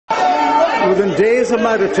Within days of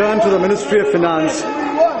my return to the Ministry of Finance,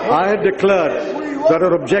 I had declared that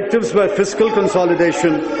our objectives were fiscal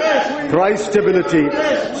consolidation, price stability,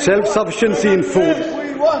 self-sufficiency in food,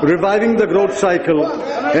 reviving the growth cycle,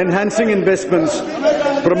 enhancing investments,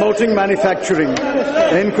 promoting manufacturing,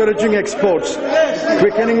 encouraging exports,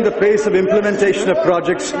 quickening the pace of implementation of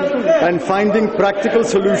projects, and finding practical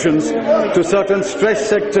solutions to certain stressed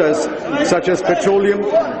sectors such as petroleum,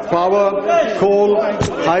 power, coal,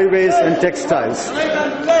 highways and textiles.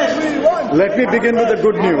 Let me begin with the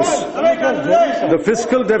good news. The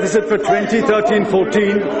fiscal deficit for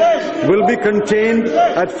 2013-14 will be contained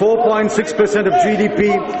at 4.6% of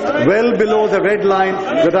GDP, well below the red line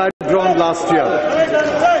that I had drawn last year.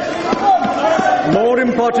 More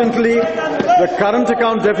importantly, the current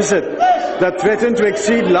account deficit that threatened to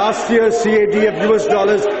exceed last year's CAD of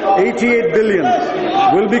 $88 billion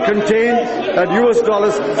will be contained at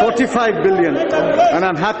 $45 billion, and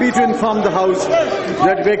I'm happy to inform the House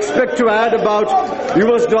that we expect to add about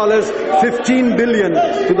 $15 billion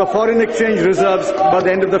to the foreign exchange reserves by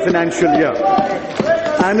the end of the financial year.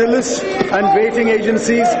 Analysts and rating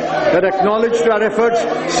agencies had acknowledged our efforts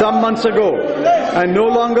some months ago and no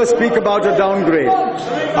longer speak about a downgrade.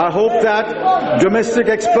 I hope that domestic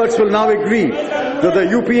experts will now agree that the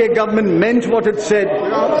UPA government meant what it said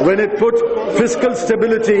when it put fiscal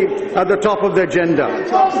stability at the top of the agenda.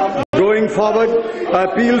 Going forward, I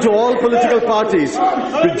appeal to all political parties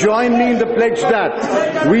to join me in the pledge that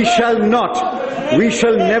we shall never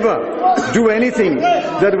do anything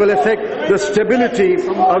that will affect the stability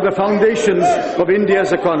of the foundations of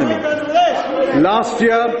India's economy. Last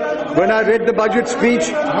year, when I read the budget speech,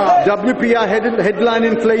 WPI headline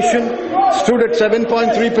inflation stood at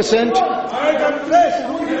 7.3%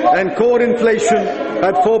 and core inflation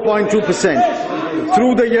at 4.2%.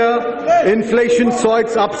 Through the year, inflation saw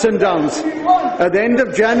its ups and downs. At the end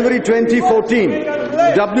of January 2014,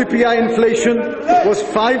 WPI inflation was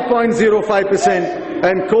 5.05%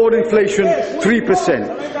 and core inflation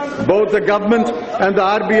 3%. Both the government and the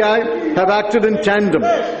RBI have acted in tandem.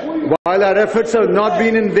 While our efforts have not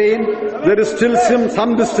been in vain, there is still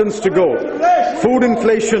some distance to go. Food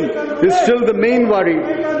inflation is still the main worry,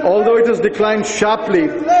 although it has declined sharply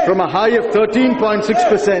from a high of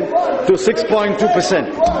 13.6% to 6.2%.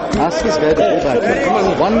 Ask this guy to go back. Come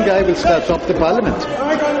on, one guy will stop the parliament.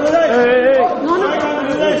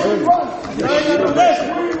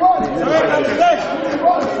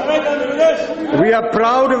 We are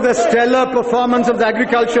proud of the stellar performance of the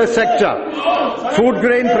agriculture sector. Food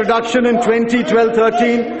grain production in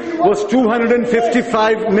 2012-13 was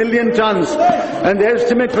 255 million tons, and the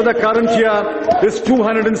estimate for the current year is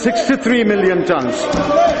 263 million tons.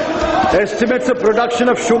 Estimates of production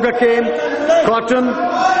of sugarcane, cotton,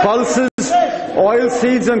 pulses, oil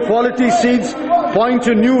seeds and quality seeds point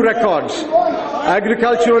to new records.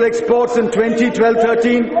 Agricultural exports in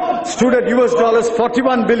 2012-13 stood at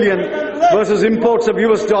 $41 billion versus imports of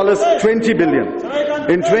 $20 billion.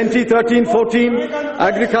 In 2013-14,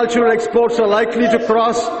 agricultural exports are likely to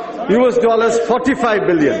cross $45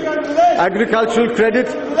 billion. Agricultural credit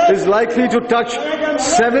is likely to touch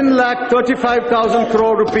 7,35,000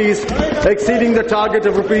 crore rupees, exceeding the target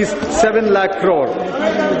of rupees 7 lakh crore.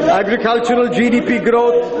 Agricultural GDP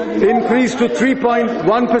growth increased to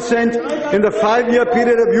 3.1% in the 5-year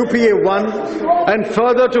period of UPA 1 and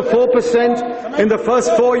further to 4% in the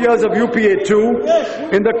first 4 years of UPA 2.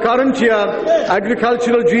 In the current year,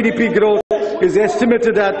 agricultural GDP growth is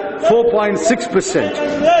estimated at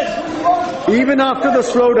 4.6%. Even after the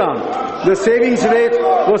slowdown, the savings rate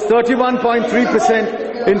was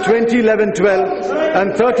 31.3% in 2011-12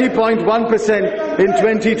 and 30.1% in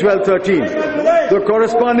 2012-13. The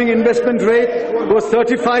corresponding investment rate was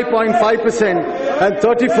 35.5% and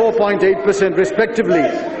 34.8% respectively,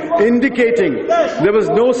 indicating there was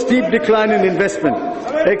no steep decline in investment,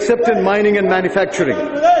 except in mining and manufacturing.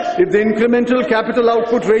 If the incremental capital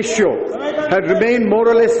output ratio had remained more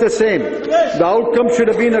or less the same, the outcome should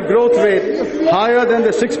have been a growth rate higher than the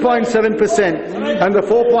 6.7% and the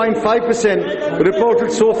 4.5%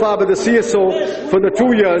 reported so far by the CSO for the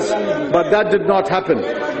 2 years, but that did not happen.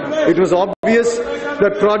 It was obvious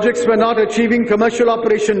that projects were not achieving commercial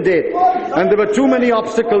operation date, and there were too many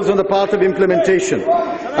obstacles on the path of implementation.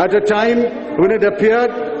 At a time when it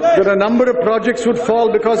appeared that a number of projects would fall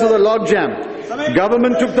because of the logjam,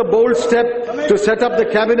 government took the bold step to set up the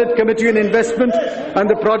Cabinet Committee on Investment and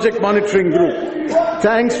the Project Monitoring Group.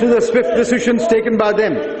 Thanks to the swift decisions taken by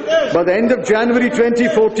them, by the end of January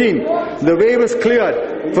 2014, the way was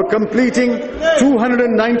cleared for completing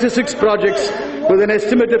 296 projects with an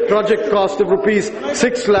estimated project cost of rupees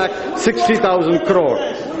 6,60,000 crore.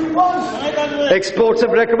 Exports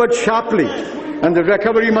have recovered sharply, and the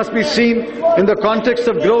recovery must be seen in the context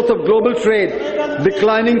of growth of global trade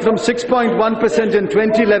declining from 6.1% in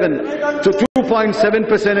 2011 to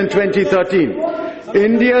 2.7% in 2013.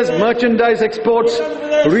 India's merchandise exports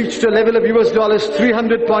reached a level of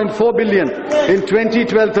 $300.4 billion in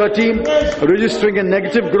 2012-13, registering a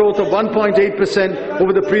negative growth of 1.8%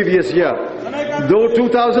 over the previous year. Though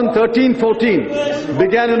 2013-14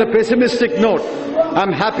 began on a pessimistic note,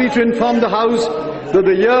 I'm happy to inform the House that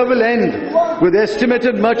the year will end with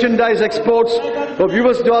estimated merchandise exports of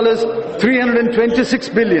 $326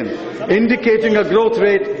 billion, indicating a growth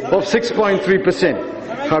rate of 6.3%.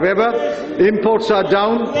 However, imports are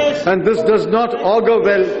down, and this does not augur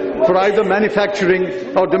well for either manufacturing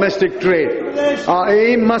or domestic trade. Our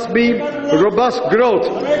aim must be robust growth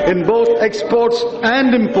in both exports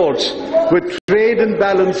and imports, with trade in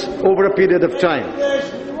balance over a period of time.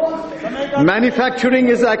 Manufacturing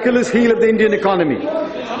is the Achilles heel of the Indian economy.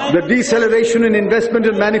 The deceleration in investment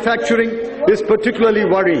in manufacturing is particularly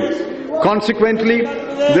worrying. Consequently,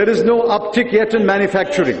 there is no uptick yet in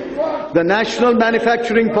manufacturing. The national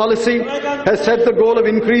manufacturing policy has set the goal of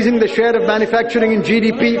increasing the share of manufacturing in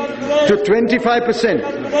GDP to 25%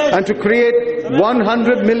 and to create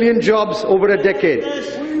 100 million jobs over a decade.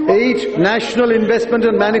 8 national investment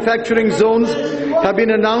and manufacturing zones have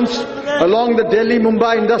been announced along the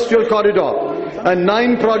Delhi-Mumbai Industrial Corridor, and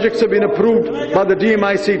 9 projects have been approved by the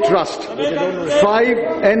DMIC Trust. 5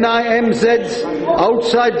 NIMZs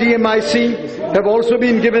outside DMIC have also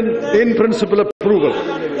been given in-principle approval.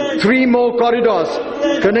 3 more corridors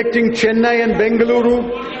connecting Chennai and Bengaluru,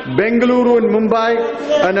 Bengaluru and Mumbai,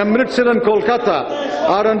 and Amritsar and Kolkata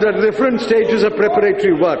are under different stages of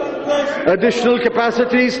preparatory work. Additional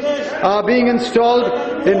capacities are being installed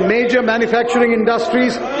in major manufacturing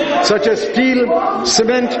industries such as steel,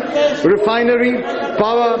 cement, refinery,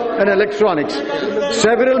 power and electronics.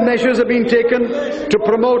 Several measures have been taken to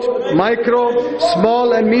promote micro,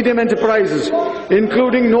 small and medium enterprises,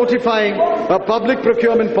 including notifying a public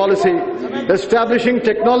procurement policy, establishing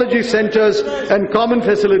technology centers and common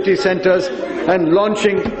facility centers, and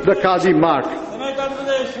launching the Kazi Mark.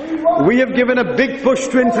 We have given a big push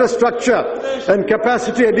to infrastructure and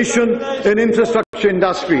capacity addition in infrastructure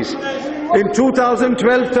industries. In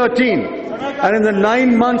 2012-13 and in the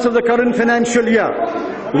 9 months of the current financial year,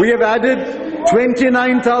 we have added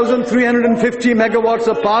 29,350 megawatts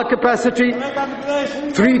of power capacity,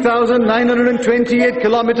 3,928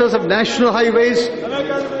 kilometers of national highways,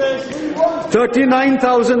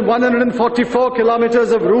 39,144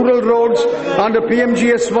 kilometers of rural roads under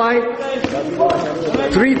PMGSY,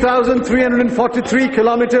 3,343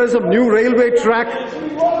 kilometers of new railway track,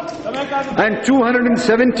 and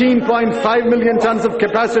 217.5 million tons of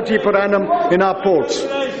capacity per annum in our ports.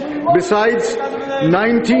 Besides,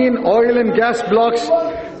 19 oil and gas blocks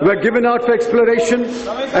were given out for exploration,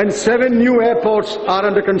 and 7 new airports are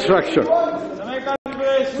under construction.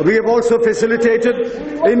 We have also facilitated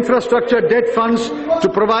infrastructure debt funds to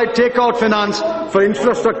provide takeout finance for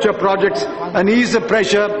infrastructure projects and ease the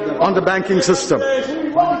pressure on the banking system.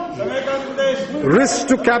 Risk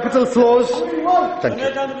to capital flows. Thank you.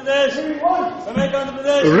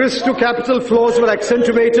 Risk to capital flows were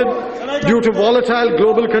accentuated due to volatile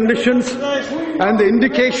global conditions and the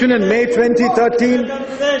indication in May 2013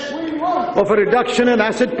 of a reduction in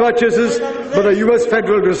asset purchases by the US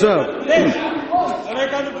Federal Reserve.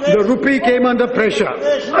 The rupee came under pressure.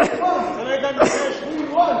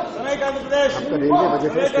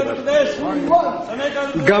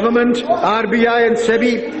 Government, RBI and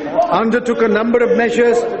SEBI undertook a number of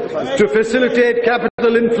measures to facilitate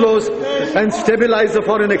capital inflows and stabilize the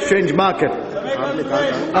foreign exchange market.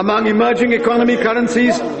 Among emerging economy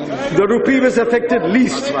currencies, the rupee was affected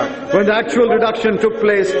least when the actual reduction took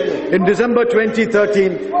place in December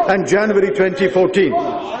 2013 and January 2014.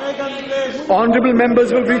 Honourable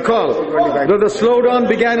members will recall that the slowdown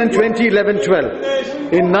began in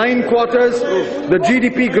 2011-12. In 9 quarters, the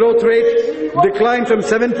GDP growth rate declined from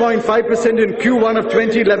 7.5% in Q1 of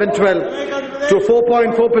 2011-12 to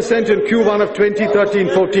 4.4% in Q1 of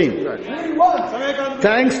 2013-14.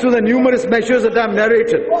 Thanks to the numerous measures that I have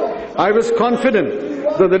narrated, I was confident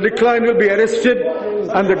that the decline will be arrested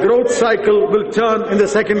and the growth cycle will turn in the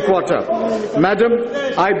second quarter. Madam,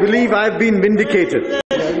 I believe I have been vindicated.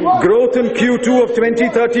 Growth in Q2 of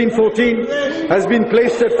 2013-14 has been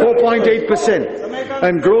placed at 4.8%,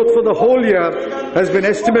 and growth for the whole year has been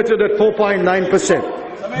estimated at 4.9%.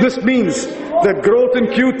 This means that growth in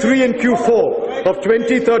Q3 and Q4 of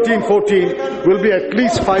 2013-14 will be at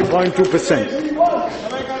least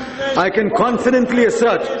 5.2%. I can confidently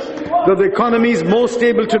assert that the economy is more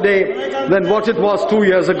stable today than what it was 2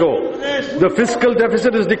 years ago. The fiscal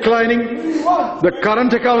deficit is declining, the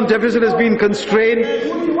current account deficit has been constrained,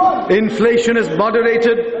 inflation is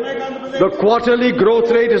moderated, the quarterly growth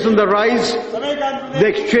rate is on the rise, the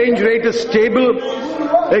exchange rate is stable,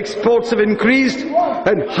 exports have increased,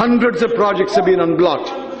 and hundreds of projects have been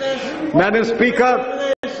unblocked. Madam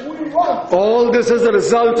Speaker, all this is a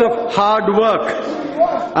result of hard work.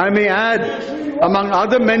 I may add, among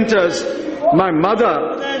other mentors, my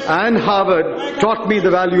mother and Harvard taught me the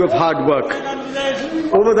value of hard work.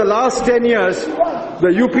 Over the last 10 years,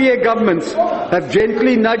 the UPA governments have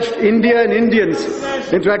gently nudged India and Indians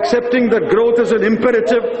into accepting that growth is an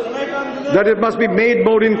imperative, that it must be made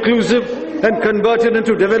more inclusive and converted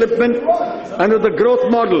into development, and that the growth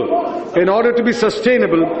model, in order to be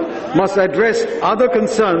sustainable, must address other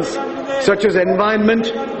concerns such as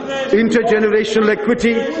environment, intergenerational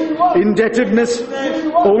equity, indebtedness,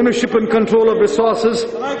 ownership and control of resources,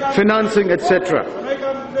 financing, etc.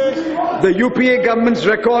 The UPA government's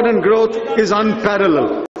record on growth is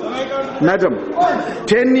unparalleled. Madam,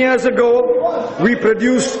 10 years ago, we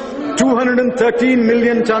produced 213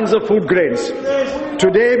 million tons of food grains.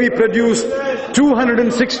 Today, we produce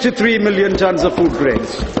 263 million tons of food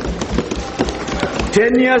grains.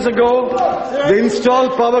 10 years ago, the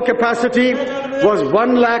installed power capacity was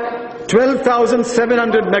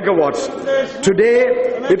 1,12,700 megawatts. Today,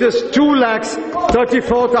 it is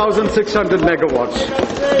 2,34,600 megawatts.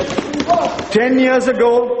 10 years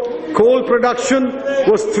ago, coal production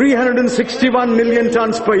was 361 million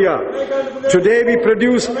tons per year. Today, we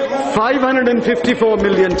produce 554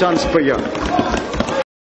 million tons per year.